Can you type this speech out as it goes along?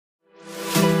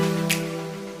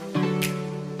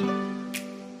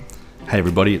Hey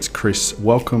everybody, it's Chris.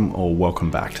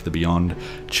 Welcome back to the Beyond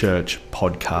Church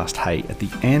podcast. Hey, at the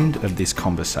end of this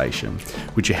conversation,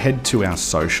 would you head to our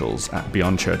socials at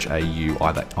Beyond Church AU,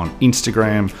 either on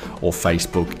Instagram or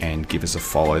Facebook, and give us a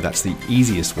follow. That's the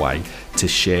easiest way to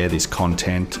share this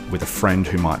content with a friend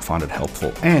who might find it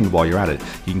helpful. And while you're at it,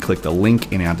 you can click the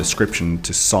link in our description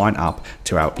to sign up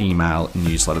to our email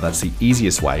newsletter. That's the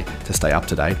easiest way to stay up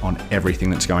to date on everything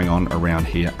that's going on around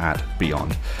here at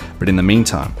Beyond. But in the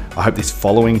meantime, I hope this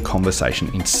following conversation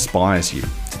inspires you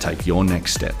to take your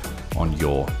next step on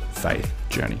your faith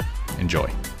journey. Enjoy.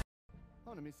 I'm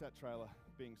going to miss that trailer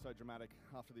being so dramatic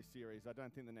after this series. I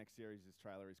don't think the next series'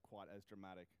 trailer is quite as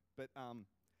dramatic. But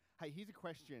hey, here's a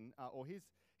question, or here's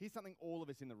something all of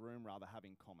us in the room rather have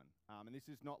in common. And this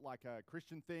is not like a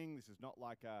Christian thing. This is not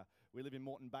like a we live in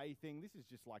Moreton Bay thing. This is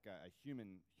just like a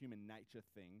human nature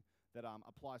thing that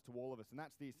applies to all of us. And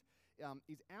that's this,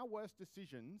 is our worst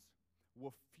decisions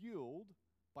were fueled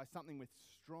by something with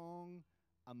strong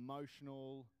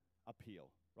emotional appeal,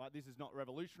 right? This is not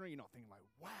revolutionary. You're not thinking like,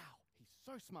 wow, he's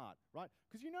so smart, right?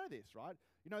 Because you know this, right?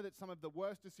 You know that some of the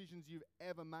worst decisions you've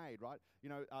ever made, right? You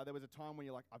know, there was a time when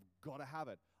you're like, I've got to have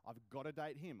it. I've got to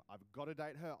date him. I've got to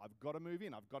date her. I've got to move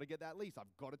in. I've got to get that lease.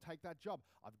 I've got to take that job.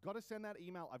 I've got to send that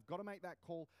email. I've got to make that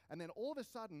call. And then all of a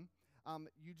sudden,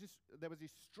 there was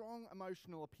this strong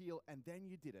emotional appeal, and then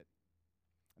you did it.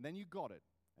 And then you got it.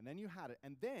 And then you had it.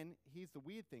 And then, here's the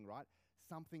weird thing, right?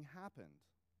 Something happened.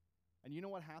 And you know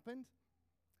what happened?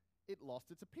 It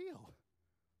lost its appeal.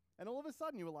 And all of a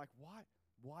sudden, you were like,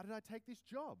 why did I take this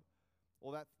job?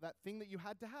 Or that thing that you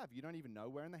had to have. You don't even know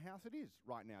where in the house it is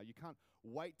right now. You can't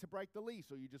wait to break the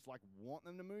lease, or you just like want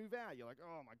them to move out. You're like,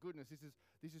 oh my goodness,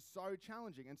 this is so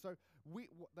challenging. And so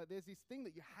there's this thing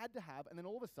that you had to have, and then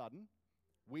all of a sudden,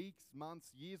 weeks,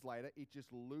 months, years later, it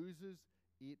just loses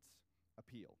its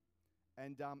appeal.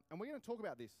 And we're going to talk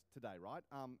about this today, right?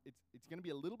 It's going to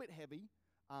be a little bit heavy.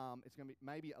 It's going to be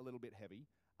maybe a little bit heavy.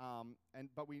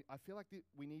 But I feel like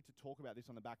we need to talk about this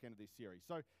on the back end of this series.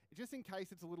 So just in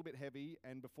case it's a little bit heavy,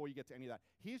 and before you get to any of that,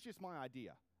 here's just my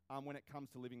idea when it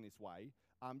comes to living this way.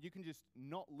 You can just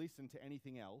not listen to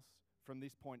anything else from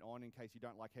this point on in case you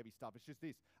don't like heavy stuff. It's just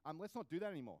this. Let's not do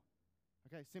that anymore.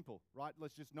 Okay, simple, right?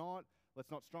 Let's not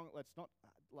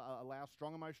allow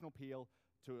strong emotional appeal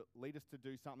to lead us to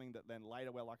do something that then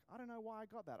later we're like, I don't know why I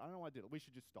got that. I don't know why I did it. We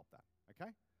should just stop that, okay?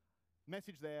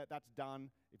 Message there, that's done.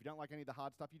 If you don't like any of the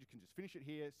hard stuff, you can just finish it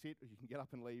here, sit, or you can get up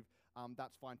and leave.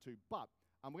 That's fine too. But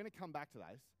we're going to come back to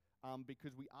this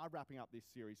because we are wrapping up this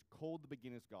series called The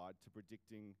Beginner's Guide to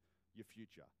Predicting Your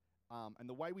Future. And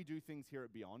the way we do things here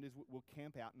at Beyond is we'll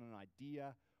camp out on an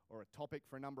idea or a topic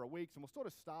for a number of weeks, and we'll sort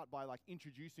of start by like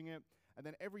introducing it, and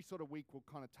then every sort of week we'll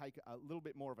kind of take a little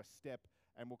bit more of a step,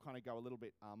 and we'll kind of go a little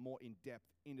bit more in depth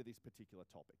into this particular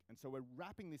topic. And so we're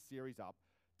wrapping this series up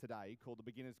today called The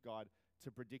Beginner's Guide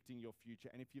to Predicting Your Future.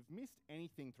 And if you've missed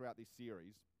anything throughout this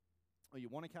series, or you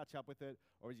want to catch up with it,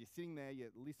 or as you're sitting there, you're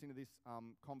listening to this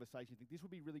conversation, you think this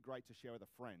would be really great to share with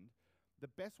a friend, the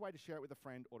best way to share it with a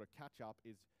friend or to catch up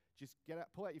is just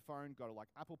pull out your phone, go to like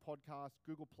Apple Podcasts,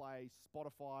 Google Play,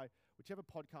 Spotify, whichever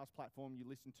podcast platform you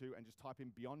listen to, and just type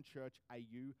in Beyond Church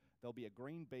AU. There'll be a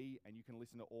green B, and you can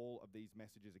listen to all of these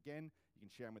messages again. You can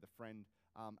share them with a friend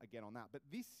again on that. But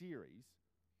this series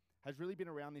has really been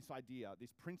around this idea,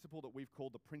 this principle that we've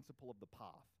called the principle of the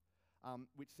path,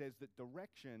 which says that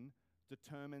direction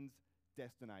determines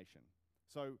destination.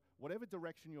 So whatever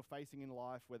direction you're facing in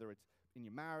life, whether it's in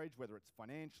your marriage, whether it's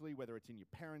financially, whether it's in your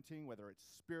parenting, whether it's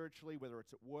spiritually, whether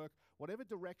it's at work, whatever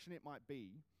direction it might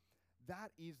be,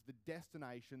 that is the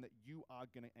destination that you are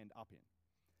going to end up in.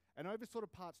 And over sort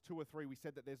of parts 2 or 3, we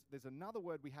said that there's another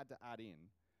word we had to add in,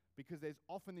 because there's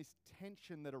often this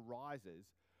tension that arises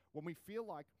when we feel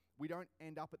like we don't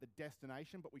end up at the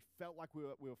destination, but we felt like we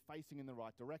were facing in the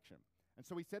right direction. And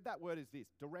so we said that word is this: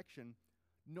 direction,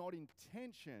 not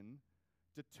intention,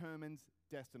 determines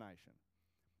destination.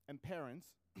 And parents,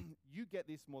 you get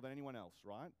this more than anyone else,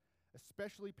 right?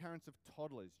 Especially parents of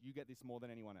toddlers, you get this more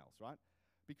than anyone else, right?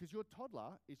 Because your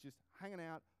toddler is just hanging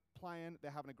out, playing,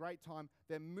 they're having a great time,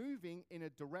 they're moving in a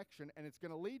direction, and it's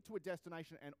going to lead to a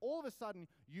destination, and all of a sudden,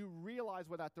 you realize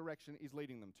where that direction is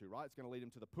leading them to, right? It's going to lead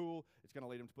them to the pool, it's going to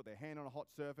lead them to put their hand on a hot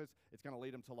surface, it's going to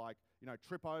lead them to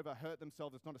trip over, hurt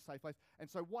themselves, it's not a safe place. And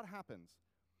so what happens?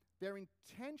 Their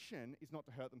intention is not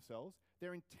to hurt themselves,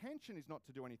 their intention is not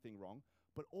to do anything wrong,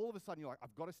 but all of a sudden you're like,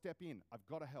 I've got to step in, I've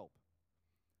got to help.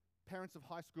 Parents of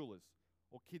high schoolers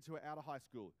or kids who are out of high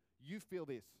school, you feel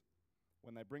this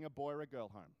when they bring a boy or a girl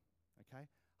home, okay?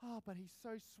 Oh, but he's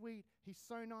so sweet, he's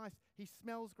so nice, he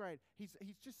smells great, he's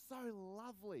just so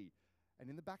lovely. And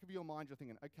in the back of your mind, you're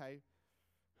thinking, okay,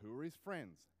 Who are his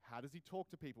friends? How does he talk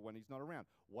to people when he's not around?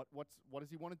 What does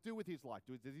he want to do with his life?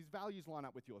 Does his values line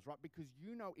up with yours, right? Because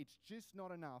you know it's just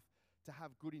not enough to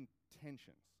have good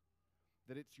intentions.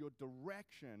 That it's your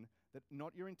direction, that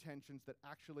not your intentions, that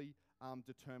actually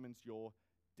determines your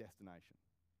destination.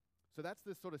 So that's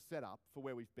the sort of setup for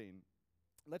where we've been.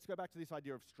 Let's go back to this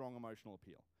idea of strong emotional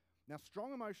appeal. Now,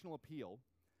 strong emotional appeal,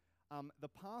 the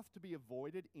path to be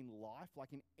avoided in life,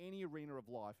 like in any arena of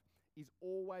life, is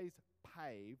always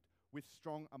paved with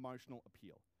strong emotional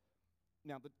appeal.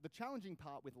 Now, the challenging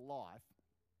part with life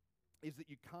is that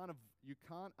you can't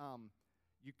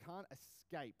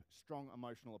escape strong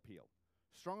emotional appeal.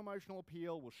 Strong emotional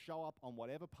appeal will show up on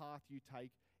whatever path you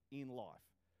take in life.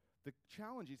 The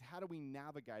challenge is, how do we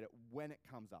navigate it when it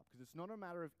comes up? Because it's not a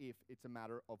matter of if, it's a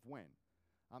matter of when.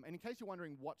 And in case you're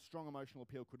wondering what strong emotional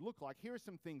appeal could look like, here are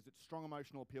some things that strong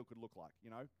emotional appeal could look like. You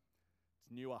know,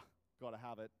 it's newer, got to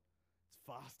have it. It's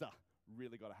faster,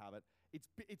 really got to have it. It's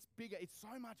bigger, it's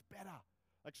so much better.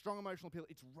 Like strong emotional appeal,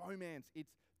 it's romance,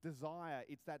 it's desire,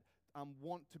 it's that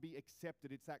want to be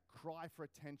accepted, it's that cry for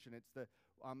attention, it's the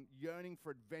yearning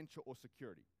for adventure or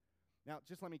security. Now,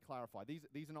 just let me clarify.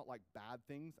 These are not like bad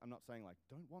things. I'm not saying like,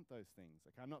 don't want those things.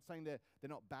 Okay, I'm not saying they're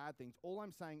not bad things. All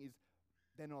I'm saying is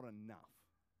they're not enough.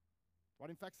 Right?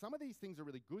 In fact, some of these things are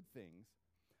really good things,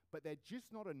 but they're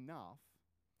just not enough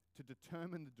to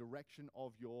determine the direction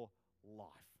of your life.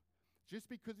 Just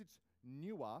because it's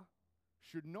newer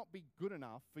should not be good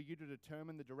enough for you to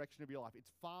determine the direction of your life.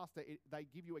 It's faster, they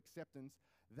give you acceptance.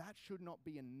 That should not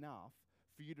be enough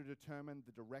for you to determine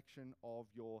the direction of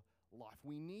your life.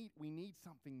 We need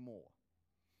something more.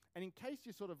 And in case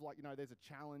you're sort of like, you know, there's a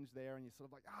challenge there and you're sort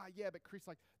of like, yeah, but Chris,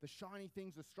 like the shiny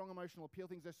things, the strong emotional appeal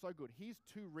things, they're so good. Here's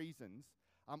two reasons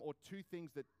or two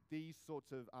things that these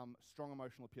sorts of strong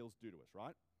emotional appeals do to us,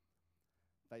 right?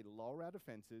 They lower our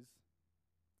defenses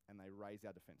and they raise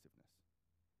our defensiveness.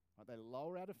 Right? They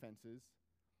lower our defenses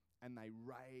and they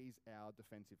raise our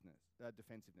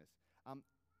defensiveness.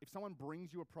 If someone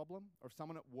brings you a problem, or if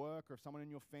someone at work, or if someone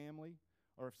in your family,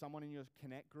 or if someone in your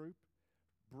Connect group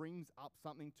brings up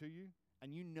something to you,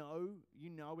 and you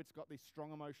know it's got this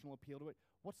strong emotional appeal to it,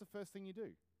 what's the first thing you do?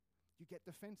 You get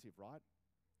defensive, right?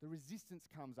 The resistance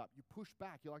comes up. You push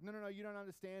back. You're like, no, you don't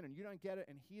understand, and you don't get it,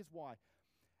 and here's why.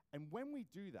 And when we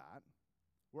do that,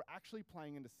 we're actually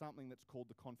playing into something that's called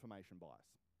the confirmation bias.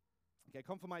 Okay,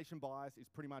 confirmation bias is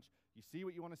pretty much you see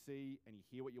what you want to see and you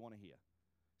hear what you want to hear.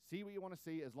 See what you want to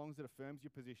see as long as it affirms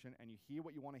your position, and you hear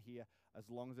what you want to hear as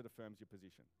long as it affirms your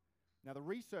position. Now, the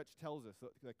research tells us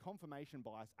that the confirmation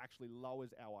bias actually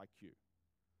lowers our IQ.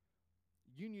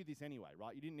 You knew this anyway,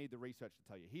 right? You didn't need the research to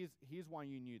tell you. Here's why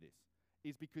you knew this.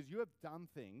 Is because you have done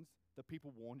things that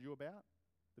people warned you about,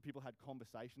 that people had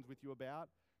conversations with you about,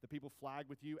 that people flagged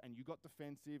with you, and you got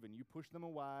defensive, and you pushed them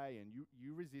away, and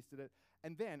you resisted it.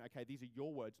 And then, okay, these are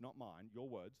your words, not mine, your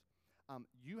words.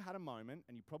 You had a moment,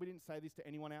 and you probably didn't say this to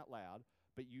anyone out loud,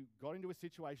 but you got into a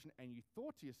situation and you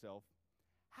thought to yourself,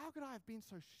 how could I have been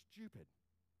so stupid?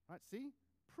 Right, see?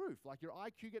 Proof, like your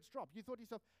IQ gets dropped. You thought to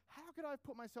yourself, how could I have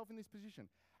put myself in this position?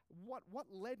 What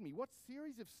led me? What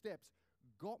series of steps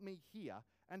got me here?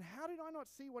 And how did I not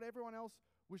see what everyone else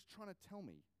was trying to tell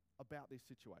me about this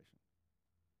situation?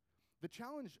 The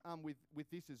challenge with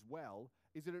this as well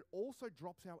is that it also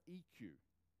drops our EQ.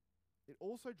 It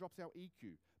also drops our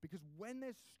EQ because when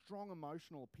there's strong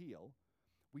emotional appeal,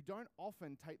 we don't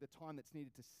often take the time that's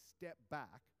needed to step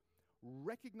back,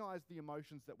 recognize the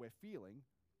emotions that we're feeling,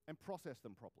 and process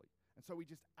them properly. And so we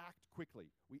just act quickly.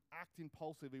 We act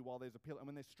impulsively while there's appeal. And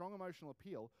when there's strong emotional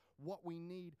appeal, what we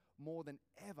need more than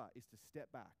ever is to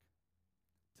step back,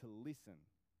 to listen,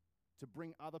 to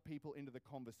bring other people into the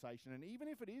conversation. And even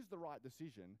if it is the right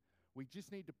decision, we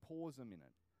just need to pause a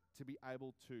minute to be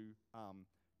able to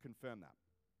confirm that.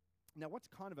 Now, what's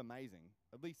kind of amazing,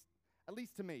 at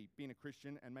least to me, being a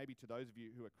Christian, and maybe to those of you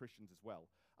who are Christians as well,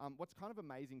 what's kind of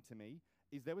amazing to me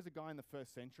is there was a guy in the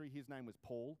first century, his name was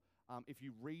Paul. If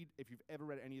you've ever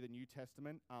read any of the New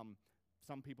Testament,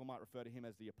 some people might refer to him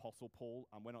as the Apostle Paul.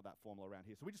 We're not that formal around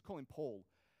here, so we just call him Paul.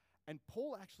 And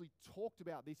Paul actually talked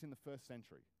about this in the first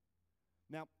century.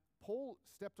 Now, Paul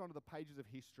stepped onto the pages of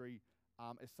history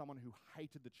as someone who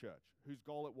hated the church, whose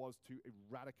goal it was to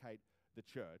eradicate the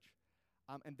church.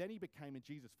 And then he became a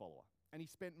Jesus follower. And he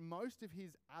spent most of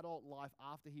his adult life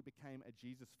after he became a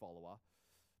Jesus follower,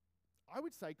 I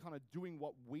would say, kind of doing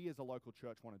what we as a local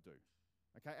church want to do.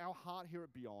 Okay, our heart here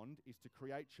at Beyond is to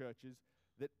create churches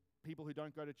that people who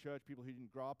don't go to church, people who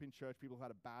didn't grow up in church, people who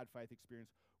had a bad faith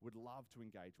experience would love to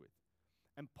engage with.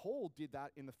 And Paul did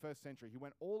that in the first century. He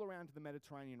went all around to the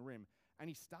Mediterranean rim and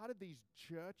he started these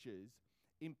churches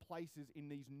in places, in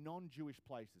these non-Jewish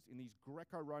places, in these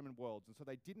Greco-Roman worlds. And so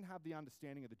they didn't have the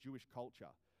understanding of the Jewish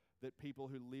culture that people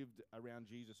who lived around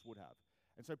Jesus would have.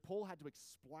 And so Paul had to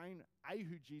explain,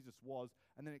 who Jesus was,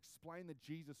 and then explain the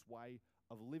Jesus way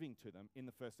of living to them in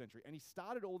the first century. And he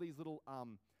started all these little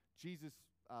Jesus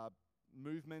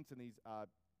movements and these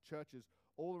churches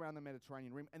all around the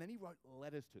Mediterranean Rim, and then he wrote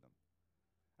letters to them.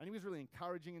 And he was really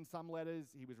encouraging in some letters.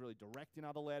 He was really direct in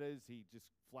other letters. He just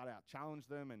flat out challenged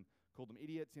them and called them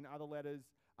idiots in other letters.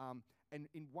 And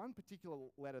in one particular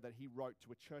letter that he wrote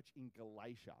to a church in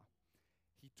Galatia,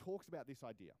 he talks about this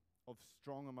idea of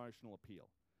strong emotional appeal.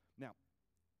 Now,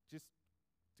 just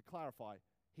to clarify,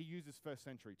 he uses first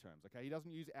century terms, okay? He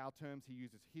doesn't use our terms, he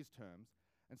uses his terms.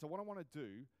 And so what I want to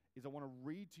do is I want to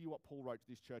read to you what Paul wrote to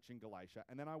this church in Galatia,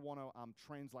 and then I want to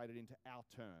translate it into our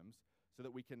terms so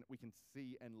that we can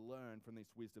see and learn from this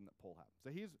wisdom that Paul had. So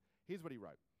here's what he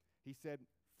wrote. He said,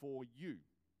 for you.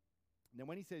 Now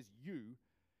when he says you,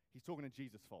 he's talking to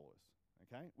Jesus followers,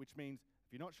 okay? Which means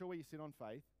if you're not sure where you sit on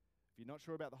faith, if you're not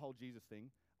sure about the whole Jesus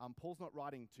thing, Paul's not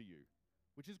writing to you,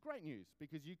 which is great news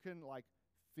because you can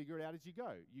figure it out as you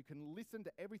go. You can listen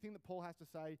to everything that Paul has to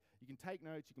say, you can take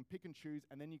notes, you can pick and choose,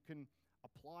 and then you can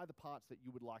apply the parts that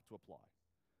you would like to apply.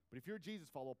 But if you're a Jesus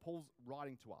follower, Paul's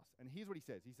writing to us. And here's what he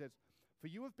says. He says, for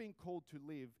you have been called to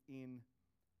live in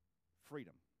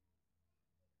freedom.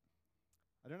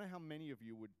 I don't know how many of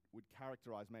you would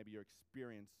characterize maybe your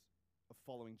experience of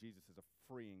following Jesus as a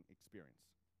freeing experience.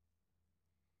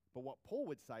 But what Paul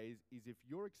would say is if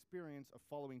your experience of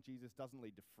following Jesus doesn't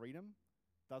lead to freedom,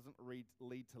 doesn't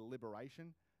lead to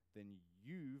liberation, then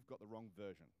you've got the wrong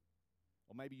version.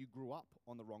 Or maybe you grew up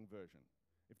on the wrong version.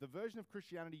 If the version of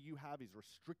Christianity you have is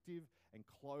restrictive and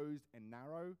closed and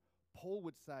narrow, Paul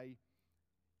would say,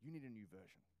 you need a new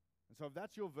version. And so if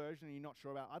that's your version and you're not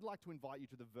sure about, I'd like to invite you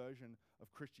to the version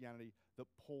of Christianity that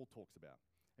Paul talks about.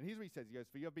 And here's what he says. He goes,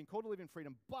 for you have been called to live in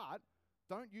freedom, but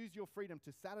don't use your freedom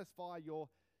to satisfy your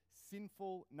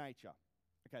sinful nature.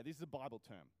 Okay, this is a Bible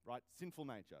term, right? Sinful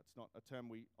nature. It's not a term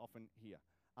we often hear.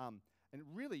 And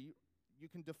really, you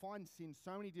can define sin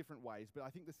so many different ways, but I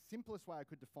think the simplest way I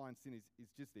could define sin is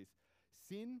just this.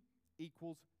 Sin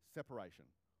equals separation,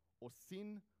 or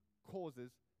sin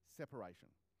causes separation.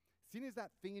 Sin is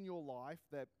that thing in your life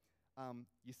that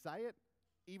you say it,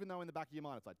 even though in the back of your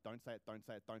mind it's like, don't say it, don't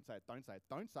say it, don't say it, don't say it,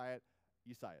 don't say it,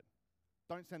 you say it.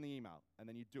 Don't send the email, and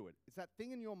then you do it. It's that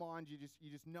thing in your mind, you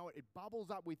just know it. It bubbles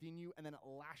up within you, and then it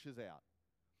lashes out.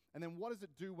 And then what does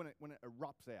it do when it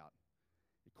erupts out?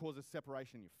 It causes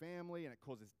separation in your family, and it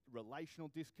causes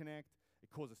relational disconnect.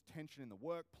 It causes tension in the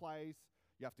workplace.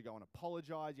 You have to go and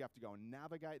apologize. You have to go and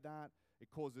navigate that. It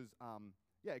causes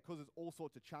all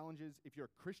sorts of challenges. If you're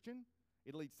a Christian,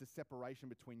 it leads to separation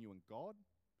between you and God.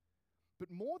 But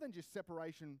more than just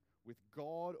separation with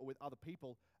God or with other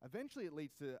people, eventually it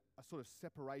leads to a sort of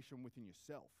separation within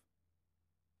yourself,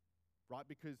 right?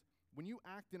 Because when you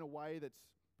act in a way that's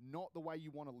not the way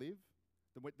you want to live,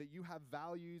 that you have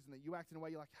values and that you act in a way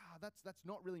you're like, that's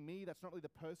not really me, that's not really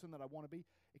the person that I want to be,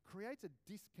 it creates a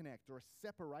disconnect or a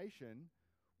separation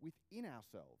within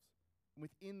ourselves,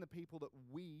 within the people that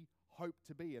we hope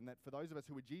to be, and that for those of us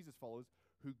who are Jesus followers,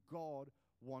 who God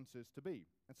wants us to be.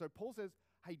 And so Paul says,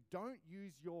 hey, don't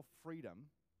use your freedom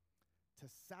to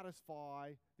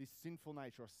satisfy this sinful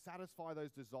nature or satisfy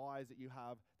those desires that you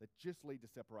have that just lead to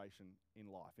separation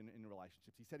in life, in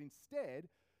relationships. He said, instead,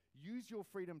 use your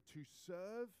freedom to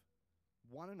serve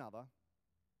one another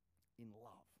in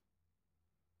love.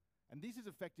 And this is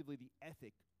effectively the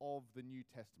ethic of the New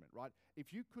Testament, right?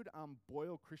 If you could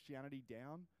boil Christianity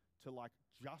down to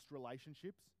just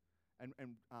relationships and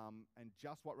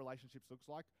just what relationships looks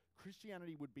like,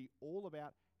 Christianity would be all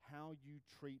about how you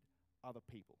treat other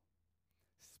people.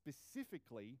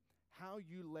 Specifically, how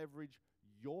you leverage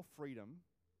your freedom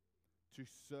to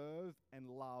serve and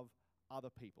love other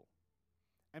people.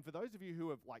 And for those of you who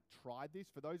have tried this,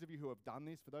 for those of you who have done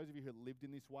this, for those of you who have lived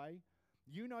in this way,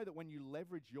 you know that when you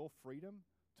leverage your freedom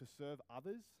to serve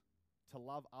others, to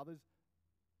love others,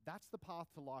 that's the path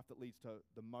to life that leads to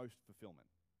the most fulfillment,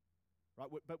 right?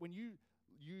 But when you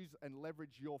use and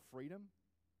leverage your freedom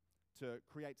to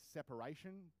create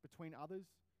separation between others,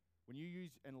 when you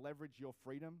use and leverage your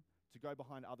freedom to go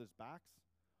behind others' backs,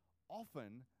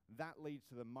 often that leads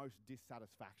to the most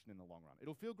dissatisfaction in the long run.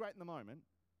 It'll feel great in the moment,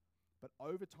 but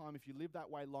over time, if you live that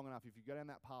way long enough, if you go down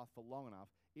that path for long enough,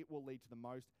 it will lead to the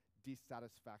most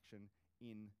dissatisfaction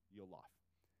in your life.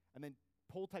 And then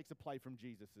Paul takes a play from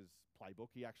Jesus' playbook.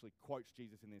 He actually quotes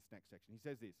Jesus in this next section. He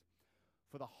says this,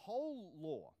 for the whole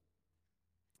law,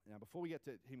 now before we get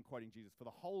to him quoting Jesus, for the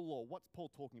whole law, what's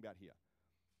Paul talking about here?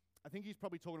 I think he's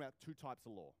probably talking about two types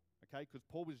of law, okay? Because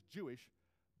Paul was Jewish,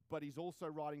 but he's also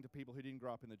writing to people who didn't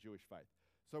grow up in the Jewish faith.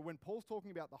 So when Paul's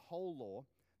talking about the whole law,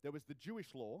 there was the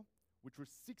Jewish law, which was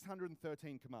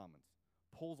 613 commandments.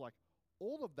 Paul's like,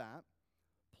 all of that,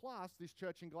 plus this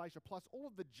church in Galatia, plus all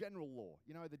of the general law,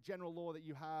 the general law that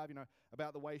you have,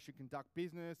 about the way you should conduct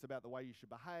business, about the way you should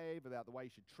behave, about the way you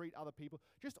should treat other people,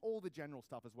 just all the general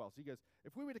stuff as well. So he goes,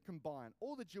 if we were to combine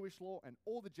all the Jewish law and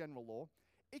all the general law,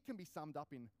 it can be summed up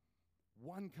in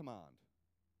one command.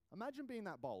 Imagine being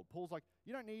that bold. Paul's like,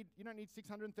 you don't need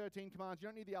 613 commands, you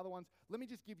don't need the other ones. Let me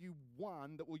just give you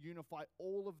one that will unify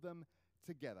all of them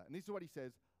together. And this is what he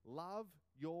says, love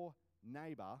your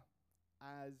neighbor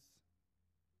as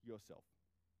yourself.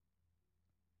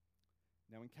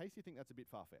 Now, in case you think that's a bit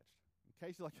far-fetched, in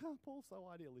case you're like, oh, Paul's so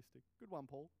idealistic. Good one,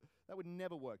 Paul. That would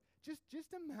never work.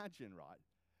 Just imagine, right?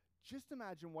 Just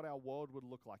imagine what our world would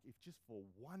look like if just for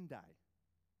one day,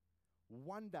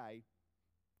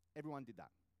 everyone did that.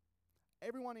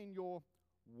 Everyone in your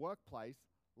workplace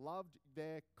loved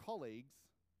their colleagues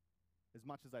as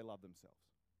much as they love themselves.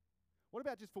 What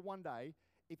about just for one day,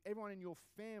 if everyone in your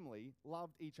family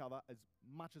loved each other as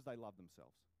much as they love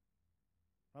themselves?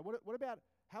 Right, what about,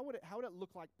 how would it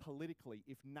look like politically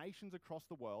if nations across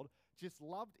the world just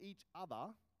loved each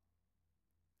other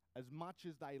as much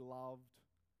as they loved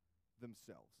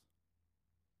themselves?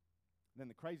 And then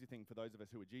the crazy thing for those of us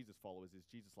who are Jesus followers is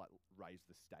Jesus raised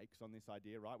the stakes on this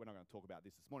idea, right? We're not going to talk about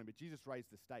this morning, but Jesus raised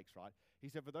the stakes, right? He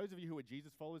said, for those of you who are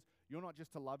Jesus followers, you're not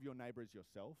just to love your neighbor as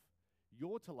yourself,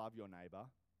 you're to love your neighbor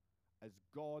as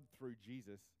God through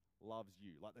Jesus loves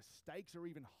you. Like the stakes are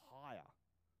even higher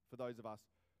for those of us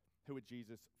who are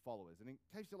Jesus followers. And in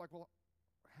case you're like, well,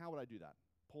 how would I do that?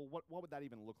 Paul, what would that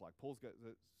even look like? Paul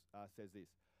says this,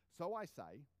 so I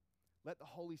say, let the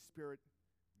Holy Spirit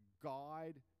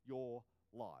guide your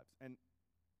lives. And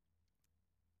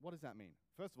what does that mean?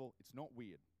 First of all, it's not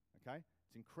weird, okay?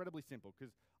 It's incredibly simple,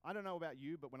 because I don't know about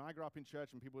you, but when I grew up in church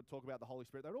and people would talk about the Holy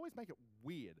Spirit, they would always make it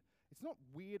weird. It's not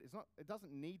weird. It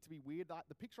doesn't need to be weird.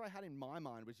 The picture I had in my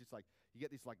mind was just like, you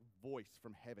get this like voice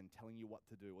from heaven telling you what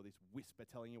to do, or this whisper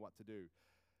telling you what to do.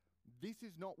 This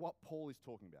is not what Paul is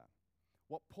talking about.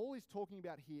 What Paul is talking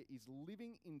about here is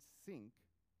living in sync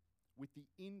with the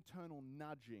internal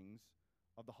nudgings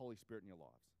of the Holy Spirit in your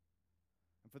lives.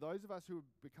 And for those of us who have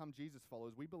become Jesus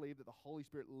followers, we believe that the Holy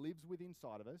Spirit lives within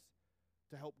inside of us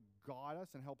to help guide us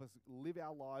and help us live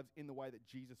our lives in the way that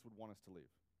Jesus would want us to live.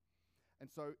 And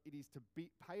so it is to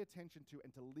pay attention to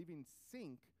and to live in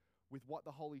sync with what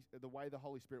the way the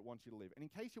Holy Spirit wants you to live. And in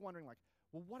case you're wondering, like,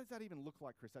 well, what does that even look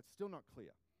like, Chris? That's still not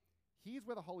clear. Here's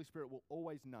where the Holy Spirit will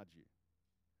always nudge you.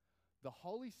 The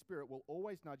Holy Spirit will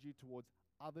always nudge you towards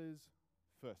others'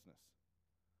 firstness.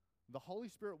 The Holy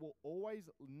Spirit will always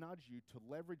nudge you to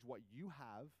leverage what you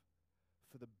have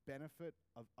for the benefit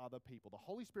of other people. The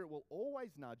Holy Spirit will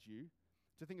always nudge you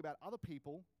to think about other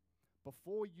people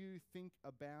before you think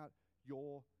about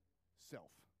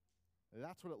yourself.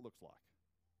 That's what it looks like.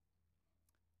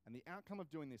 And the outcome of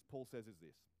doing this, Paul says, is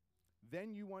this.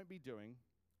 Then you won't be doing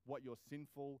what your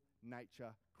sinful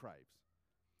nature craves.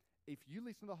 If you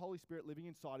listen to the Holy Spirit living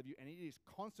inside of you and it is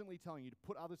constantly telling you to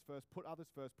put others first, put others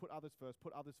first, put others first,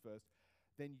 put others first,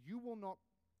 then you will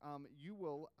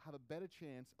have a better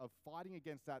chance of fighting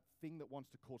against that thing that wants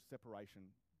to cause separation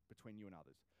between you and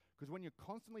others. Because when you're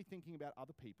constantly thinking about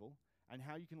other people and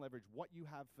how you can leverage what you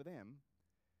have for them,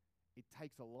 it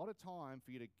takes a lot of time for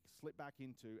you to slip back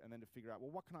into and then to figure out,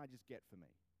 well, what can I just get for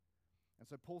me? And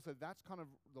so Paul said that's kind of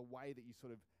the way that you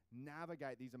sort of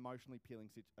navigate these emotionally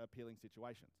appealing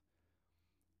situations.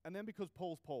 And then because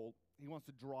Paul's Paul, he wants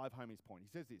to drive home his point. He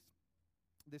says this,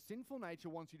 the sinful nature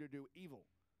wants you to do evil,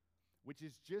 which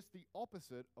is just the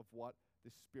opposite of what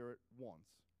the Spirit wants.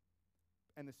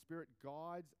 And the Spirit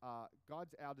guides our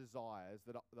desires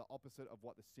that are the opposite of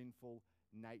what the sinful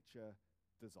nature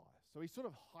desires. So he sort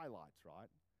of highlights, right,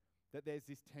 that there's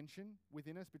this tension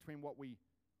within us between what we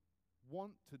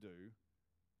want to do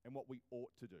and what we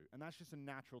ought to do. And that's just a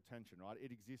natural tension, right?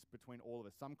 It exists between all of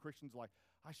us. Some Christians are like,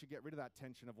 I should get rid of that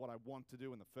tension of what I want to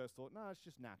do in the first thought. No, it's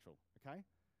just natural, okay?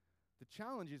 The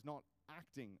challenge is not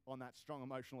acting on that strong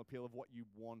emotional appeal of what you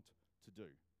want to do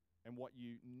and what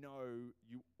you know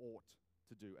you ought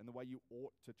to do and the way you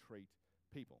ought to treat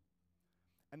people.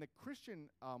 And the Christian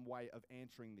way of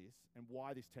answering this and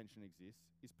why this tension exists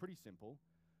is pretty simple,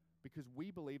 because we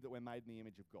believe that we're made in the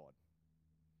image of God.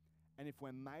 And if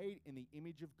we're made in the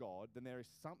image of God, then there is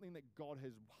something that God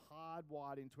has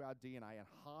hardwired into our DNA and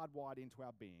hardwired into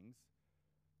our beings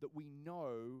that we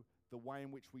know the way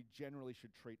in which we generally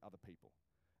should treat other people.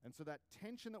 And so that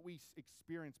tension that we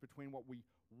experience between what we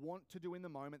want to do in the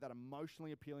moment, that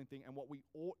emotionally appealing thing, and what we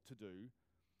ought to do,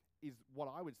 is what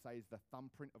I would say is the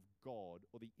thumbprint of God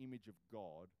or the image of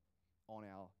God on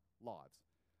our lives.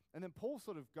 And then Paul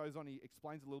sort of goes on, he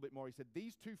explains a little bit more. He said,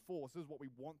 these two forces, what we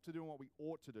want to do and what we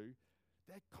ought to do,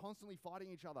 they're constantly fighting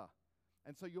each other.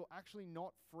 And so you're actually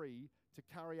not free to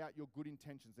carry out your good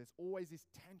intentions. There's always this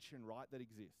tension, right, that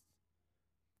exists.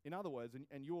 In other words,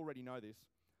 and you already know this,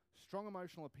 strong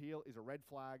emotional appeal is a red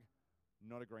flag,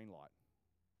 not a green light.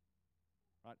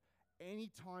 Right?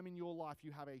 Any time in your life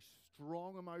you have a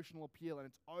strong emotional appeal and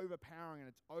it's overpowering and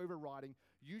it's overriding,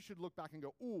 you should look back and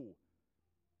go, ooh,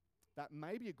 that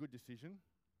may be a good decision.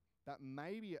 That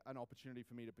may be an opportunity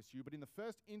for me to pursue. But in the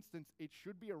first instance, it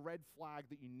should be a red flag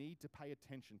that you need to pay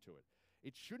attention to it.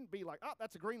 It shouldn't be like, oh,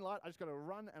 that's a green light. I just got to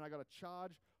run and I got to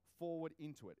charge forward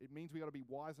into it. It means we got to be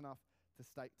wise enough to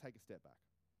take a step back.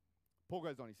 Paul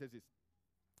goes on, he says this,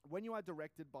 when you are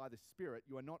directed by the Spirit,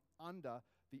 you are not under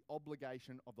the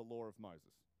obligation of the law of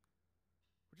Moses.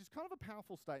 Which is kind of a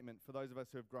powerful statement for those of us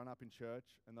who have grown up in church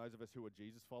and those of us who are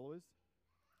Jesus followers.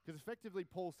 Because effectively,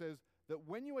 Paul says that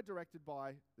when you are directed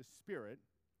by the Spirit,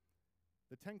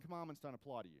 the Ten Commandments don't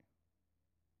apply to you.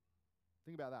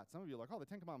 Think about that. Some of you are like, oh, the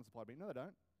Ten Commandments apply to me. No, they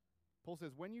don't. Paul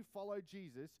says, when you follow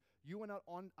Jesus, you are not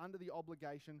under the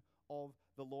obligation of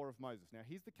the law of Moses. Now,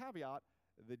 here's the caveat.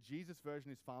 The Jesus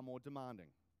version is far more demanding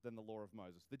than the law of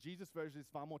Moses. The Jesus version is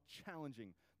far more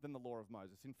challenging than the law of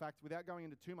Moses. In fact, without going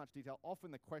into too much detail,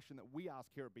 often the question that we ask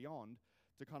here at Beyond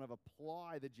to kind of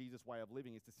apply the Jesus way of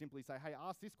living is to simply say, hey,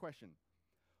 ask this question.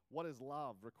 What does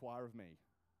love require of me?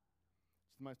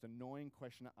 It's the most annoying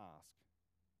question to ask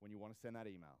when you want to send that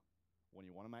email, when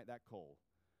you want to make that call,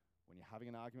 when you're having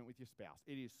an argument with your spouse.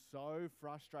 It is so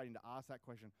frustrating to ask that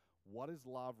question, what does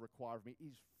love require of me? It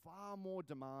is far more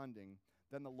demanding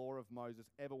than the law of Moses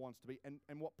ever wants to be.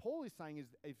 And what Paul is saying is,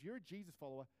 if you're a Jesus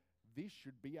follower, this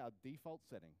should be our default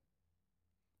setting.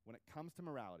 When it comes to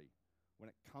morality, when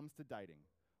it comes to dating,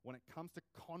 when it comes to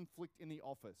conflict in the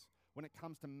office, when it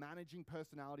comes to managing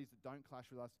personalities that don't clash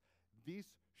with us, this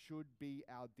should be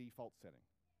our default setting.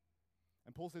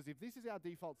 And Paul says, if this is our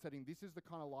default setting, this is the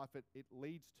kind of life it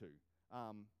leads to.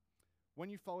 When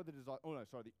you follow the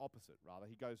opposite, rather.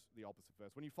 He goes the opposite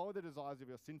first. When you follow the desires of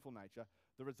your sinful nature,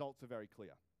 the results are very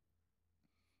clear.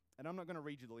 And I'm not going to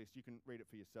read you the list. You can read it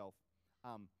for yourself.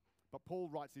 But Paul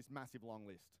writes this massive long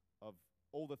list of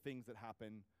all the things that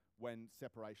happen when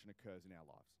separation occurs in our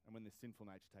lives and when this sinful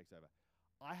nature takes over.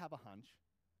 I have a hunch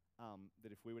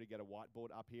that if we were to get a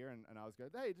whiteboard up here and I was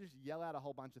going, hey, just yell out a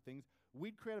whole bunch of things,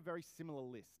 we'd create a very similar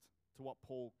list to what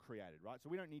Paul created, right? So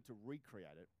we don't need to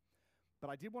recreate it. But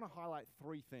I did want to highlight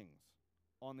three things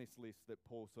on this list that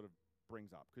Paul sort of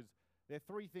brings up, because there are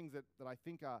three things that I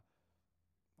think are,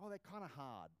 they're kind of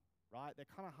hard, right? They're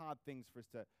kind of hard things for us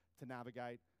to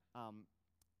navigate. And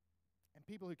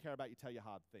people who care about you tell you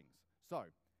hard things. So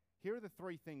here are the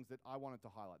three things that I wanted to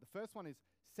highlight. The first one is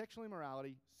sexual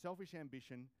immorality, selfish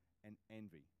ambition, and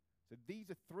envy. So these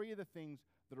are three of the things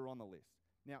that are on the list.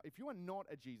 Now, if you are not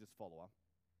a Jesus follower,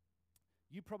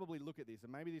 you probably look at this,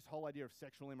 and maybe this whole idea of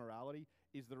sexual immorality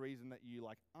is the reason that you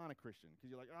aren't a Christian, because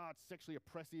you're like, it's sexually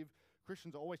oppressive.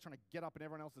 Christians are always trying to get up in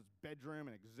everyone else's bedroom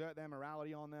and exert their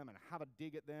morality on them and have a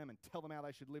dig at them and tell them how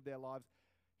they should live their lives.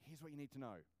 Here's what you need to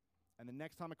know. And the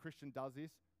next time a Christian does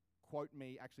this, quote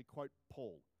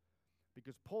Paul.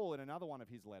 Because Paul, in another one of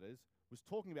his letters, was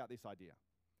talking about this idea.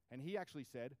 And he actually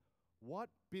said, what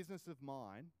business of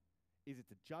mine is it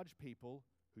to judge people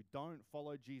who don't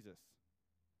follow Jesus?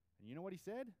 And you know what he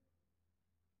said?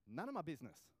 None of my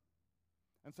business.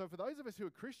 And so for those of us who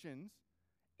are Christians,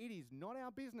 it is not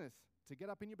our business to get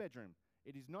up in your bedroom.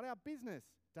 It is not our business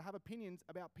to have opinions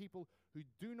about people who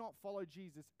do not follow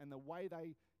Jesus and the way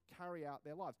they carry out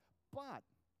their lives. But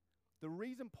the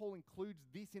reason Paul includes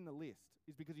this in the list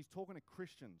is because he's talking to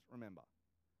Christians, remember.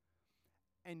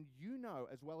 And you know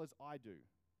as well as I do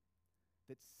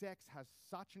that sex has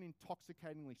such an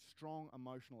intoxicatingly strong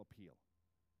emotional appeal.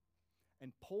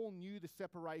 And Paul knew the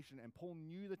separation, and Paul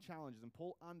knew the challenges, and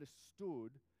Paul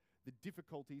understood the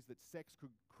difficulties that sex could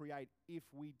create if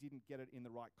we didn't get it in the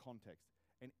right context,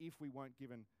 and if we weren't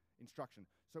given instruction.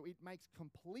 So it makes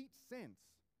complete sense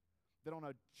that on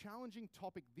a challenging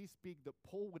topic this big, that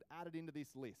Paul would add it into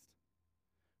this list.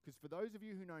 Because for those of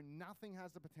you who know, nothing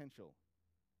has the potential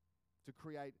to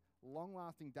create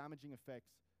long-lasting damaging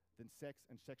effects than sex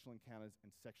and sexual encounters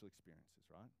and sexual experiences,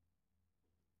 right?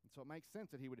 And so it makes sense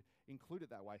that he would include it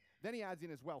that way. Then he adds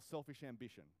in as well selfish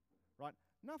ambition, right?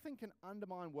 Nothing can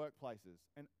undermine workplaces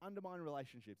and undermine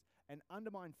relationships and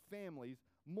undermine families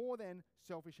more than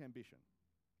selfish ambition.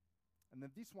 And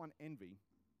then this one, envy,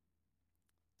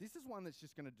 this is one that's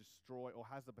just going to destroy or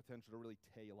has the potential to really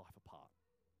tear your life apart,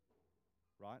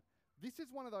 right? This is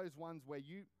one of those ones where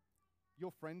you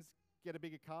Your friends get a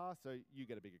bigger car, so you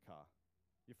get a bigger car.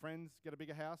 Your friends get a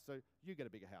bigger house, so you get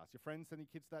a bigger house. Your friends send your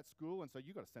kids to that school, and so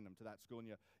you got to send them to that school. And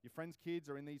your friends' kids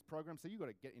are in these programs, so you got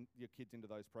to get your kids into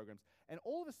those programs. And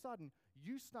all of a sudden,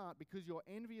 you start, because you're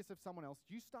envious of someone else,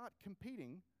 you start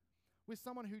competing with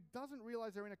someone who doesn't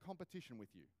realize they're in a competition with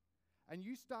you. And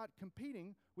you start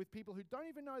competing with people who don't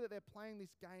even know that they're playing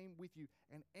this game with you.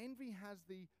 And envy has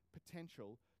the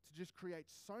potential to just create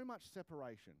so much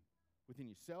separation within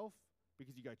yourself,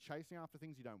 because you go chasing after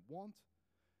things you don't want,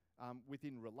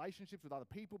 within relationships with other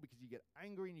people because you get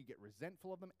angry and you get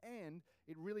resentful of them, and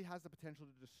it really has the potential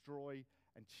to destroy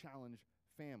and challenge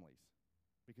families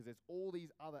because there's all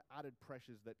these other added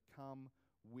pressures that come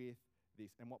with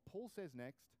this. And what Paul says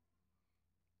next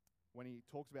when he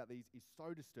talks about these is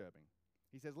so disturbing.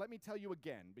 He says, let me tell you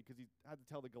again, because he had to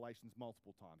tell the Galatians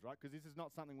multiple times, right? Because this is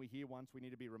not something we hear once. We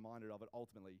need to be reminded of it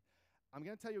ultimately. I'm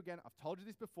going to tell you again, I've told you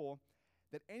this before,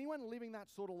 that anyone living that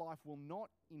sort of life will not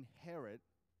inherit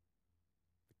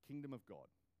the kingdom of God.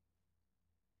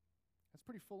 That's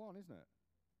pretty full on, isn't it?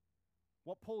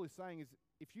 What Paul is saying is,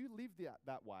 if you live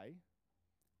that way,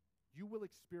 you will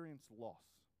experience loss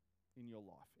in your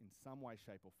life in some way,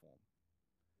 shape, or form.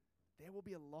 There will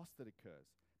be a loss that occurs.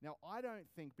 Now, I don't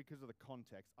think, because of the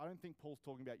context, I don't think Paul's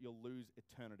talking about you'll lose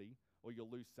eternity or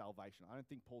you'll lose salvation. I don't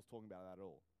think Paul's talking about that at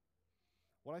all.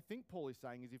 What I think Paul is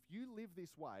saying is if you live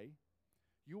this way,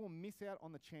 you will miss out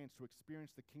on the chance to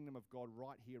experience the kingdom of God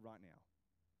right here, right now.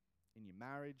 In your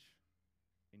marriage,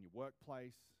 in your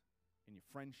workplace, in your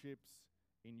friendships,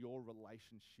 in your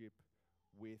relationship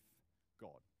with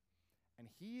God. And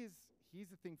here's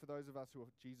the thing for those of us who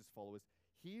are Jesus followers.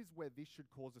 Here's where this should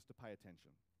cause us to pay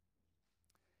attention.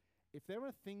 If there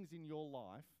are things in your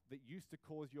life that used to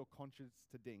cause your conscience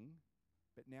to ding,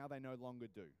 but now they no longer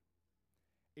do.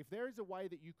 If there is a way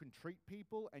that you can treat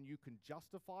people and you can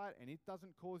justify it and it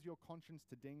doesn't cause your conscience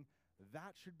to ding,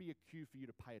 that should be a cue for you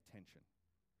to pay attention.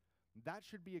 That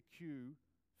should be a cue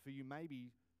for you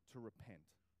maybe to repent.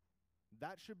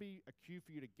 That should be a cue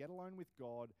for you to get alone with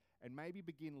God and maybe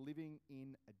begin living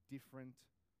in a different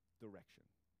direction.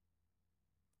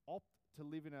 Opt to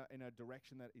live in a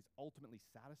direction that is ultimately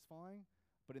satisfying,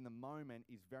 but in the moment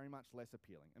is very much less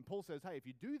appealing. And Paul says, hey, if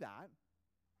you do that,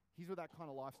 here's what that kind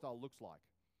of lifestyle looks like.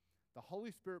 The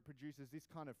Holy Spirit produces this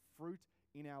kind of fruit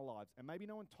in our lives. And maybe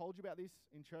no one told you about this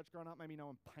in church growing up. Maybe no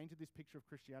one painted this picture of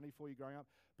Christianity for you growing up.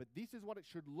 But this is what it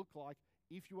should look like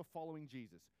if you are following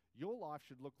Jesus. Your life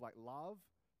should look like love,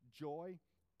 joy,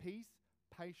 peace,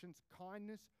 patience,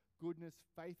 kindness, goodness,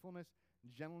 faithfulness,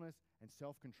 gentleness, and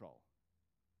self-control.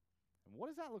 And what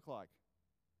does that look like?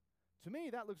 To me,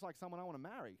 that looks like someone I want to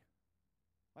marry.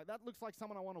 Like that looks like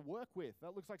someone I want to work with.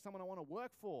 That looks like someone I want to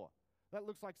work for. That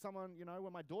looks like someone,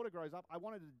 when my daughter grows up, I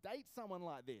wanted to date someone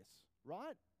like this,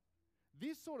 right?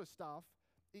 This sort of stuff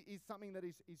is something that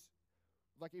is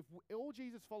like if all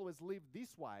Jesus followers live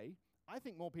this way, I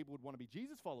think more people would want to be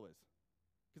Jesus followers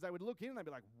because they would look in and they'd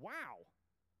be like, wow,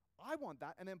 I want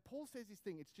that. And then Paul says this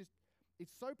thing,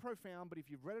 it's so profound, but if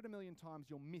you've read it a million times,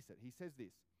 you'll miss it. He says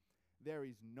this, there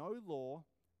is no law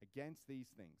against these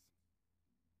things.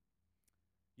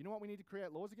 You know what we need to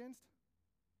create laws against?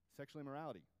 Sexual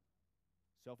immorality,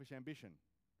 selfish ambition,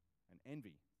 and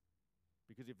envy.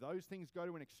 Because if those things go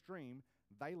to an extreme,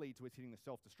 they lead to us hitting the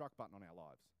self-destruct button on our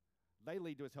lives. They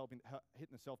lead to us hitting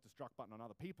the self-destruct button on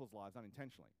other people's lives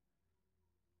unintentionally.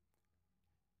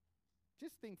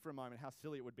 Just think for a moment how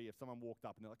silly it would be if someone walked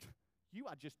up and they're like, you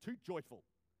are just too joyful.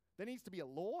 There needs to be a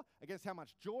law against how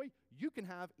much joy you can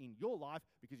have in your life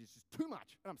because it's just too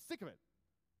much, and I'm sick of it.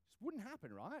 It just wouldn't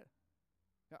happen, right?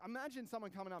 Now, imagine someone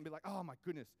coming up and be like, oh my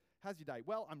goodness, how's your day?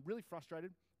 Well, I'm really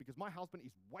frustrated because my husband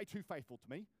is way too faithful to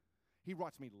me. He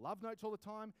writes me love notes all the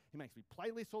time. He makes me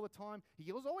playlists all the time.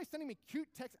 He was always sending me cute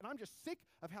texts, and I'm just sick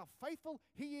of how faithful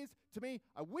he is to me.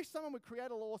 I wish someone would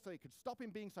create a law so he could stop him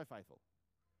being so faithful.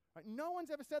 Right? No one's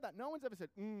ever said that. No one's ever said,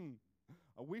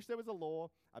 I wish there was a law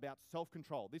about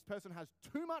self-control. This person has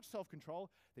too much self-control.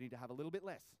 They need to have a little bit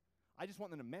less. I just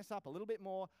want them to mess up a little bit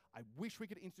more. I wish we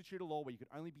could institute a law where you could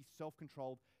only be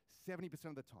self-controlled 70%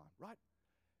 of the time, right?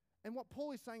 And what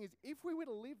Paul is saying is if we were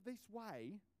to live this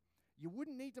way, you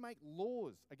wouldn't need to make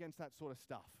laws against that sort of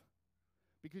stuff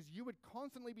because you would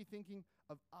constantly be thinking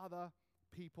of other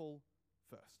people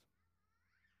first.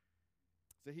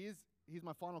 So here's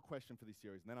my final question for this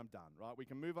series, and then I'm done, right? We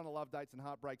can move on to love dates and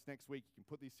heartbreaks next week. You can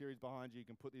put this series behind you. You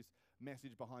can put this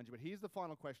message behind you. But here's the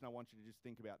final question I want you to just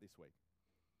think about this week.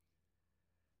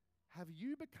 Have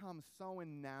you become so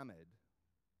enamored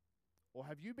or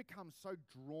have you become so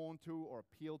drawn to or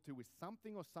appealed to with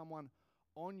something or someone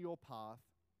on your path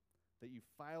that you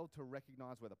failed to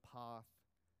recognize where the path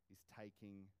is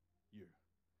taking you?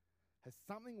 Has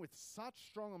something with such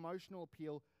strong emotional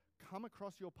appeal come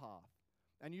across your path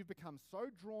and you've become so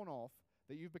drawn off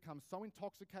that you've become so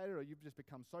intoxicated, or you've just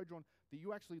become so drawn that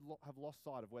you actually have lost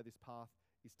sight of where this path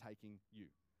is taking you?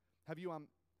 Have you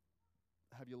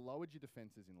lowered your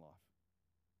defenses in life?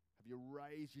 Have you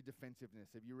raised your defensiveness?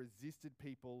 Have you resisted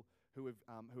people who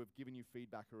have given you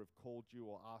feedback or have called you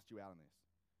or asked you out on this?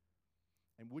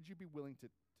 And would you be willing to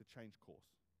change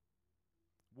course?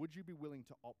 Would you be willing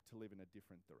to opt to live in a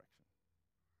different direction?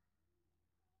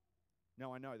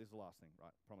 Now, I know this is the last thing,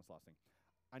 right? Promise last thing.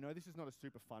 I know this is not a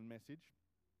super fun message.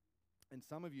 And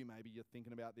some of you, maybe you're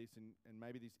thinking about this, and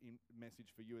maybe this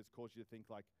message for you has caused you to think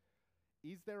like,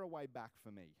 is there a way back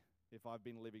for me if I've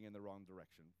been living in the wrong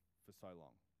direction for so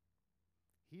long?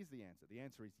 Here's the answer. The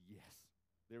answer is yes,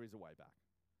 there is a way back.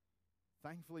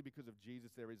 Thankfully, because of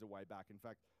Jesus, there is a way back. In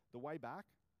fact, the way back,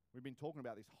 we've been talking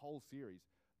about this whole series,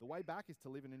 the way back is to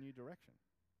live in a new direction.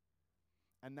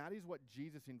 And that is what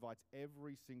Jesus invites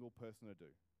every single person to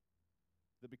do.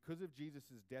 That because of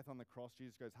Jesus' death on the cross,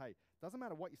 Jesus goes, hey, doesn't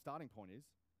matter what your starting point is.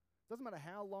 Doesn't matter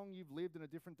how long you've lived in a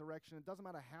different direction. It doesn't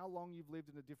matter how long you've lived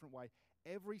in a different way.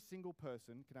 Every single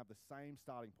person can have the same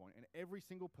starting point, and every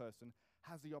single person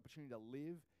has the opportunity to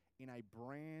live in a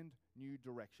brand new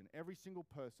direction. Every single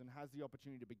person has the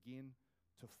opportunity to begin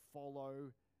to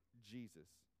follow Jesus,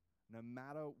 no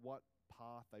matter what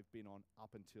path they've been on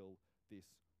up until this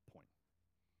point.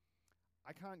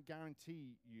 I can't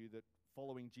guarantee you that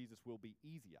following Jesus will be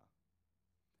easier,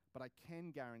 but I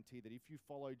can guarantee that if you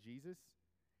follow Jesus,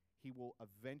 he will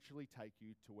eventually take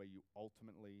you to where you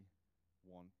ultimately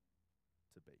want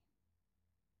to be.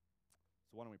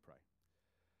 So why don't we pray?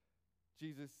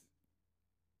 Jesus,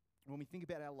 when we think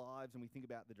about our lives and we think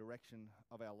about the direction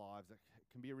of our lives, it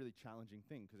can be a really challenging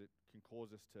thing because it can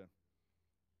cause us to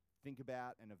think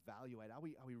about and evaluate, are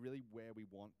we really where we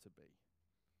want to be?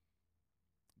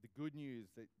 The good news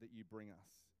that you bring us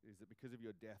is that because of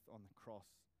your death on the cross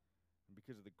and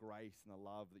because of the grace and the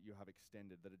love that you have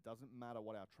extended, that it doesn't matter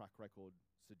what our track record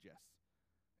suggests.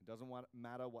 It doesn't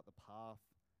matter what the path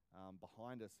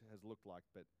behind us has looked like,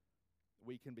 but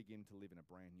we can begin to live in a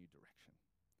brand new direction.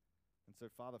 And so,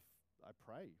 Father, I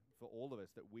pray for all of us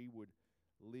that we would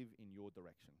live in your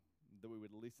direction, that we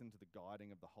would listen to the guiding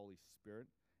of the Holy Spirit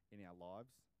in our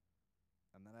lives,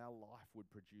 and that our life would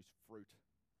produce fruit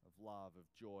of love, of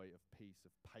joy, of peace, of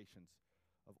patience,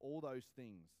 of all those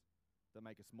things that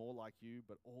make us more like you,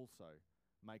 but also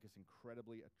make us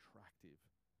incredibly attractive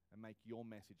and make your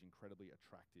message incredibly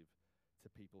attractive to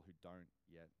people who don't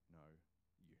yet know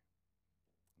you.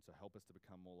 And so help us to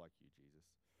become more like you, Jesus.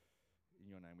 In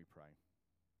your name we pray.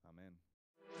 Amen.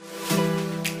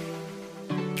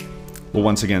 Well,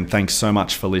 once again, thanks so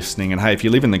much for listening. And hey, if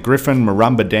you live in the Griffin,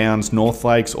 Marumba Downs, North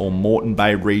Lakes, or Moreton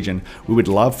Bay region, we would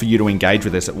love for you to engage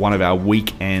with us at one of our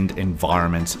weekend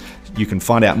environments. You can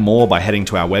find out more by heading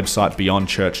to our website,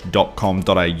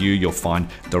 beyondchurch.com.au. You'll find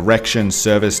directions,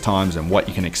 service times, and what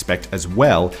you can expect, as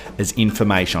well as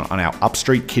information on our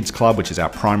Upstreet Kids Club, which is our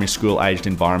primary school aged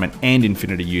environment, and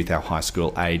Infinity Youth, our high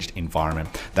school aged environment.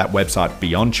 That website,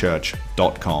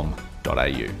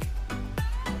 beyondchurch.com.au.